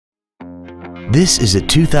This is a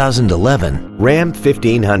 2011 Ram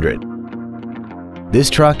 1500. This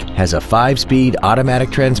truck has a 5-speed automatic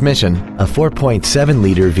transmission, a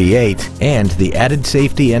 4.7-liter V8, and the added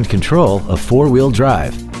safety and control of 4-wheel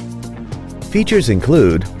drive. Features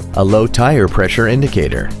include a low tire pressure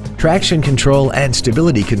indicator, traction control and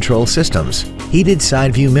stability control systems, heated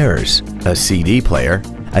side view mirrors, a CD player,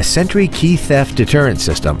 a Sentry key theft deterrent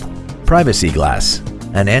system, privacy glass,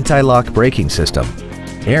 an anti-lock braking system,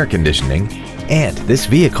 air conditioning, and this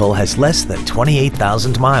vehicle has less than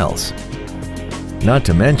 28,000 miles. Not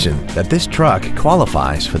to mention that this truck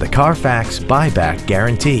qualifies for the Carfax buyback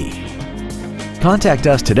guarantee. Contact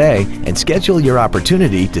us today and schedule your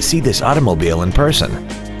opportunity to see this automobile in person.